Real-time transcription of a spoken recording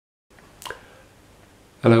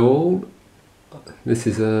Hello all, this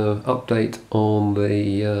is an update on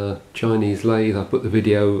the Chinese lathe. I put the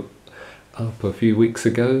video up a few weeks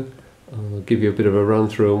ago. I'll give you a bit of a run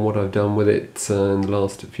through on what I've done with it in the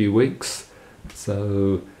last few weeks.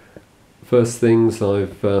 So first things,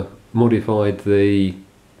 I've modified the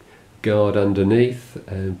guard underneath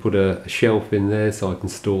and put a shelf in there so I can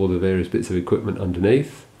store the various bits of equipment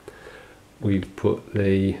underneath. We've put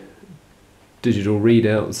the digital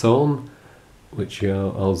readouts on, which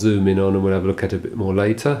I'll zoom in on and we'll have a look at a bit more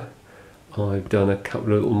later. I've done a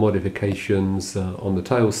couple of little modifications on the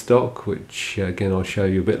tailstock, which again I'll show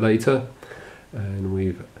you a bit later. And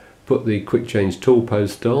we've put the quick change tool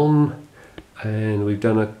post on, and we've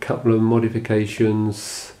done a couple of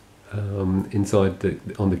modifications inside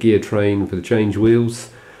on the gear train for the change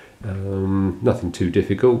wheels. Nothing too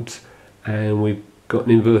difficult, and we've got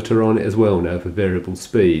an inverter on it as well now for variable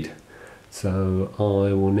speed. So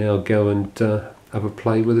I will now go and have a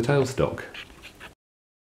play with the tailstock.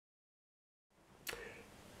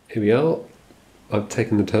 Here we are. I've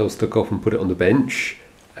taken the tailstock off and put it on the bench,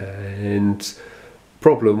 and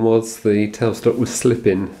problem was the tailstock was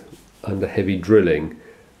slipping under heavy drilling,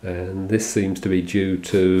 and this seems to be due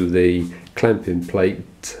to the clamping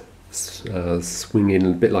plate swinging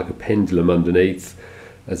a bit like a pendulum underneath.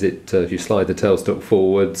 As you slide the tailstock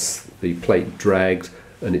forwards, the plate dragged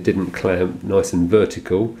and it didn't clamp nice and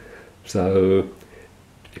vertical. So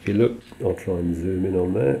if you look, I'll try and zoom in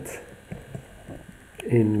on that.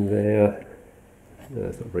 In there, no,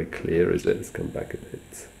 it's not very clear, is it? Let's come back a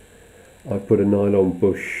bit. I put a nylon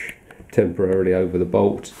bush temporarily over the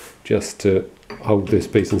bolt just to hold this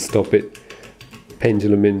piece and stop it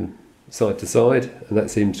penduluming side to side, and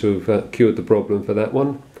that seems to have cured the problem for that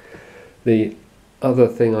one. The other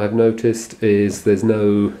thing I've noticed is there's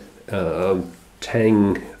no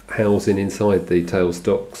tang housing inside the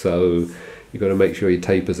tailstock, so you've got to make sure your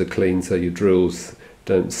tapers are clean so your drills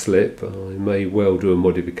don't slip. I may well do a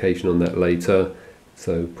modification on that later,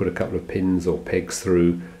 so put a couple of pins or pegs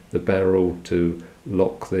through the barrel to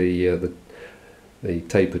lock the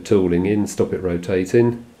taper tooling in, stop it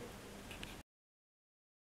rotating.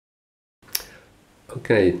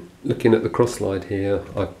 Okay, looking at the cross slide here,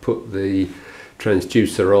 I've put the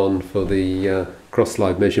transducer on for the cross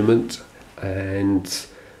slide measurement, and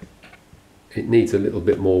it needs a little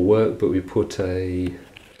bit more work, but we put a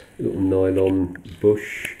little nylon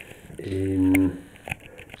bush in,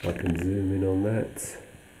 if I can zoom in on that,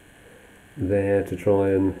 there to try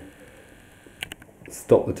and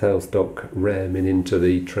stop the tailstock ramming into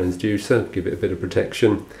the transducer, give it a bit of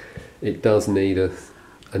protection. It does need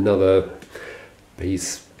another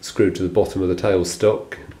piece screwed to the bottom of the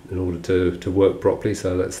tailstock in order to work properly,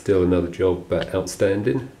 so that's still another job, but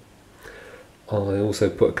outstanding. I also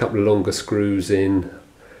put a couple of longer screws in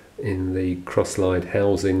the cross slide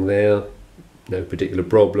housing there. No particular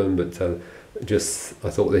problem, but I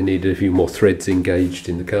thought they needed a few more threads engaged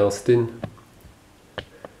in the casting.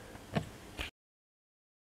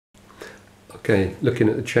 Okay, looking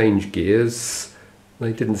at the change gears,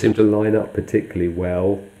 they didn't seem to line up particularly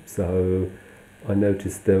well, so I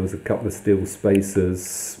noticed there was a couple of steel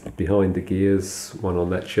spacers behind the gears, one on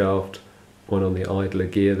that shaft, one on the idler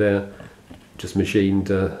gear there. Just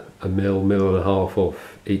machined a mil and a half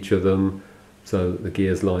off each of them so that the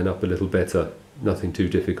gears line up a little better. Nothing too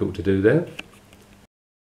difficult to do there.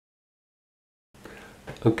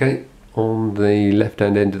 Okay, on the left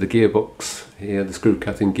hand end of the gearbox here, the screw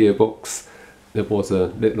cutting gearbox, there was a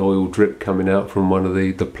little oil drip coming out from one of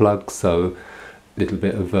the plugs, so a little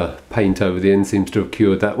bit of paint over the end seems to have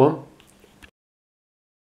cured that one.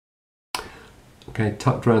 Okay,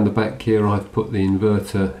 tucked around the back here I've put the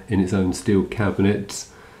inverter in its own steel cabinet.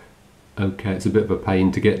 Okay, it's a bit of a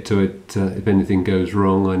pain to get to it. If anything goes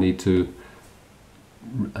wrong I need to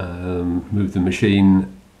move the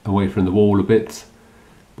machine away from the wall a bit,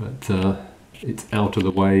 but it's out of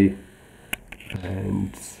the way,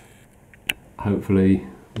 and hopefully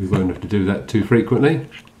we won't have to do that too frequently.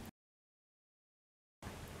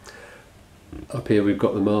 Up here we've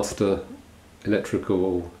got the master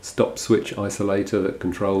electrical stop switch isolator that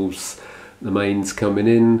controls the mains coming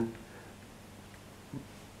in.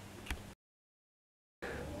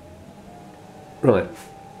 Right,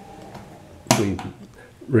 we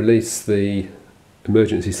release the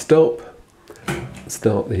emergency stop,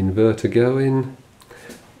 start the inverter going,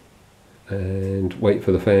 and wait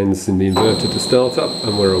for the fans in the inverter to start up,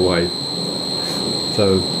 and we're away.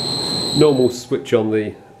 So normal switch on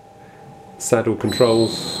the saddle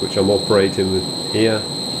controls, which I'm operating with here,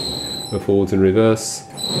 for forwards and reverse,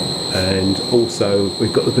 and also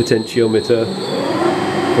we've got the potentiometer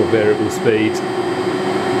for variable speed.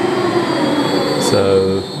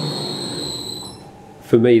 So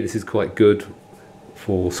for me this is quite good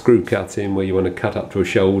for screw cutting, where you want to cut up to a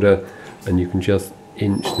shoulder and you can just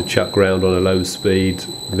inch the chuck round on a low speed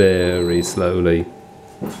very slowly.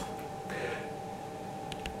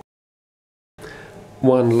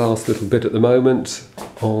 One last little bit at the moment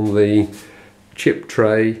on the chip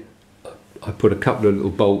tray. I put a couple of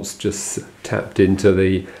little bolts just tapped into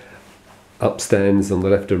the upstands on the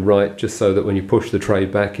left and right, just so that when you push the tray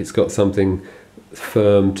back it's got something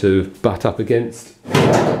firm to butt up against.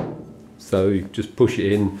 So you just push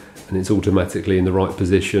it in and it's automatically in the right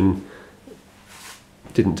position.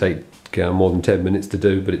 Didn't take more than 10 minutes to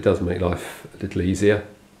do, but it does make life a little easier.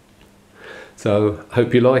 So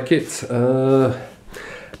hope you like it,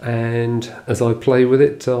 and as I play with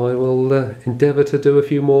it I will endeavour to do a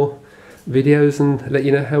few more videos and let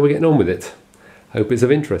you know how we're getting on with it. Hope it's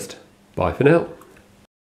of interest. Bye for now.